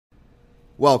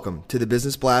Welcome to the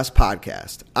Business Blast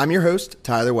podcast. I'm your host,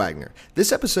 Tyler Wagner.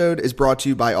 This episode is brought to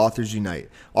you by Authors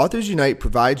Unite. Authors Unite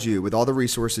provides you with all the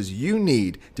resources you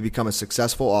need to become a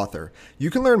successful author. You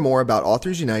can learn more about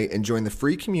Authors Unite and join the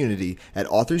free community at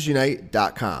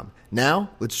authorsunite.com.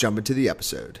 Now, let's jump into the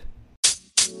episode.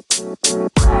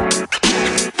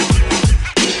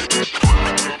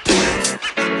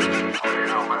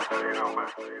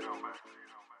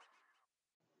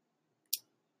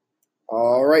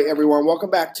 All right, everyone. Welcome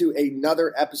back to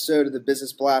another episode of the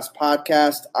Business Blast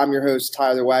podcast. I'm your host,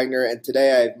 Tyler Wagner, and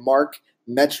today I have Mark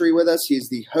Metry with us. He's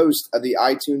the host of the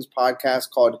iTunes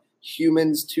podcast called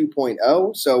Humans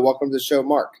 2.0. So welcome to the show,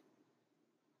 Mark.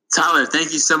 Tyler,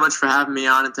 thank you so much for having me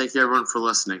on, and thank you, everyone, for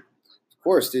listening. Of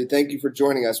course, dude. Thank you for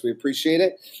joining us. We appreciate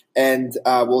it. And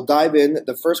we'll dive in.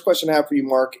 The first question I have for you,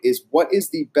 Mark, is what is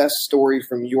the best story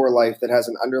from your life that has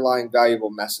an underlying valuable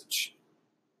message?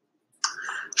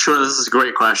 Sure, this is a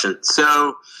great question.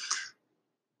 So,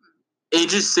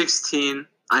 ages 16,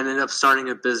 I ended up starting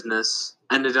a business,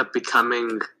 ended up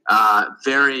becoming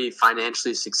very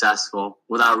financially successful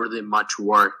without really much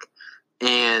work.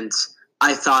 And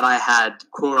I thought I had,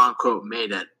 quote unquote,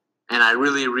 made it. And I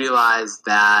really realized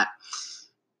that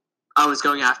I was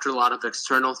going after a lot of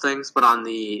external things, but on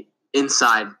the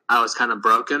inside, I was kind of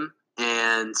broken.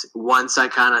 And once I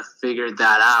kind of figured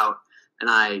that out, and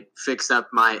I fixed up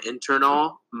my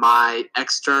internal, my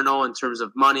external in terms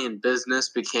of money and business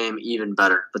became even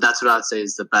better. But that's what I would say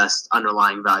is the best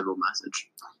underlying valuable message.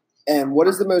 And what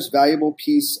is the most valuable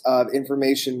piece of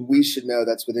information we should know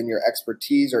that's within your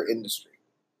expertise or industry?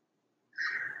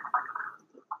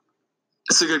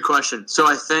 That's a good question. So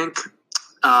I think,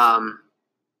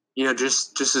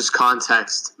 just as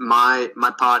context, my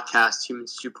podcast,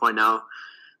 Humans 2.0,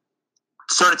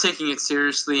 started taking it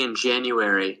seriously in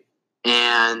January.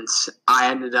 And I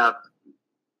ended up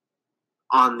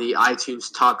on the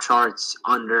iTunes top charts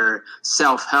under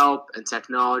self-help and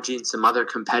technology and some other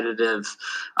competitive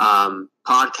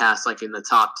podcasts, like in the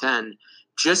top 10,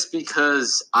 just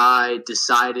because I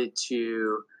decided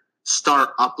to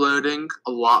start uploading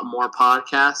a lot more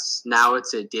podcasts. Now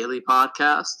it's a daily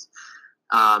podcast.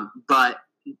 But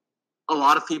a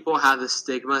lot of people have this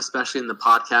stigma, especially in the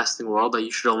podcasting world, that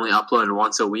you should only upload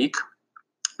once a week.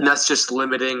 And that's just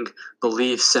limiting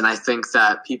beliefs, and I think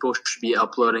that people should be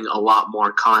uploading a lot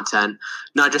more content,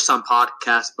 not just on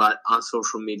podcasts, but on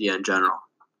social media in general.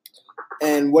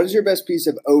 And what is your best piece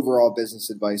of overall business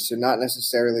advice, so not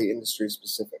necessarily industry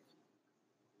specific?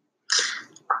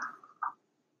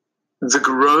 The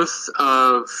growth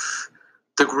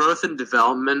and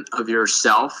development of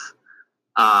yourself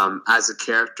as a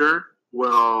character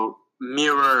will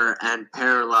mirror and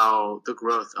parallel the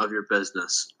growth of your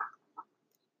business.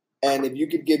 And if you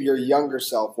could give your younger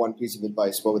self one piece of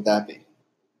advice, what would that be?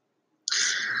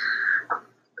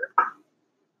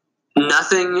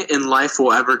 Nothing in life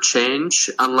will ever change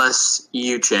unless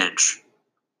you change.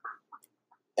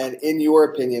 And in your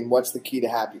opinion, what's the key to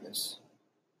happiness?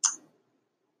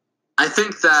 I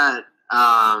think that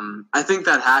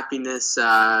happiness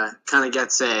kind of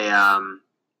gets a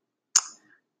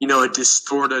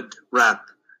distorted rep.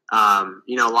 A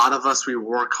lot of us, we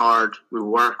work hard, we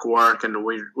work, and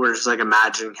we're just like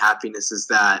imagining happiness is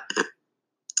that,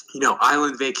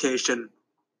 island vacation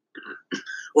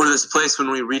or this place when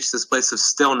we reach this place of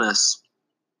stillness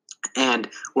and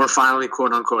we're finally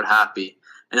quote unquote happy.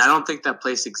 And I don't think that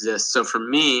place exists. So for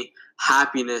me,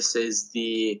 happiness is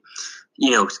the,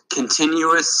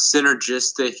 continuous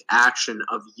synergistic action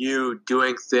of you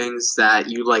doing things that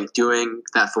you like doing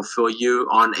that fulfill you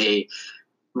on a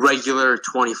regular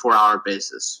 24-hour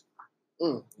basis.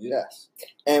 Yes.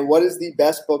 And what is the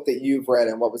best book that you've read,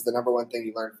 and what was the number one thing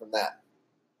you learned from that?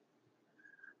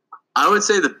 I would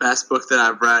say the best book that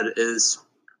I've read is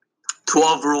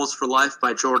 12 Rules for Life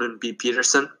by Jordan B.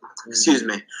 Peterson. Excuse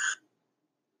me.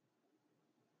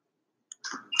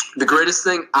 The greatest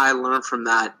thing I learned from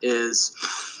that is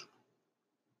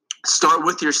start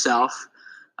with yourself,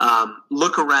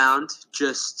 look around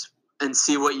and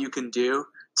see what you can do.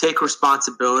 Take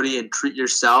responsibility and treat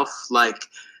yourself like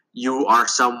you are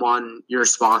someone you're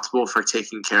responsible for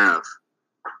taking care of.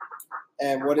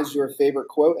 And what is your favorite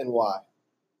quote and why?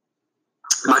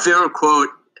 My favorite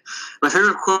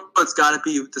quote's got to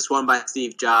be this one by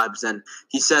Steve Jobs, and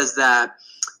he says that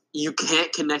you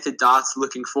can't connect the dots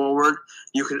looking forward.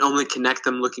 You can only connect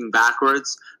them looking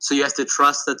backwards. So you have to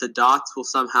trust that the dots will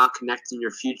somehow connect in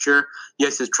your future. You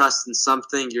have to trust in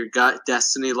something, your gut,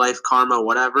 destiny, life, karma,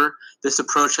 whatever. This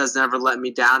approach has never let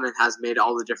me down and has made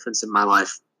all the difference in my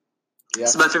life. Yeah.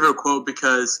 It's my favorite quote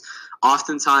because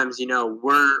oftentimes,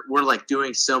 we're like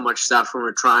doing so much stuff when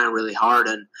we're trying really hard,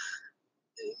 and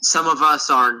some of us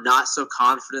are not so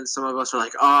confident. Some of us are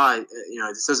like, oh,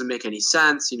 this doesn't make any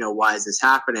sense. Why is this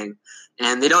happening?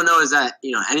 And they don't know is that,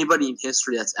 anybody in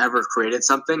history that's ever created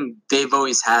something, they've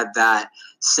always had that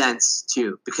sense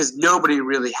too, because nobody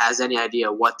really has any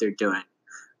idea what they're doing.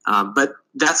 But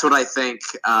that's what I think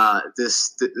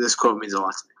this quote means a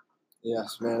lot to me.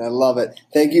 Yes, man. I love it.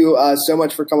 Thank you so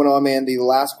much for coming on, man. The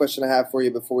last question I have for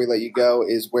you before we let you go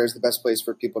is, where's the best place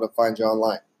for people to find you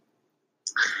online?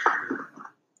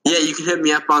 Yeah, you can hit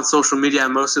me up on social media. I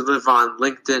mostly live on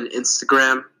LinkedIn,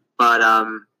 Instagram, but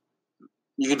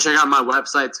you can check out my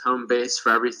website. It's home base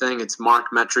for everything. It's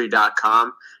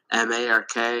markmetry.com,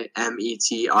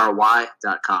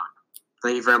 markmetry.com.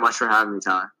 Thank you very much for having me,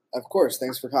 Tyler. Of course.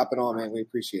 Thanks for hopping on, man. We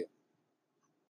appreciate it.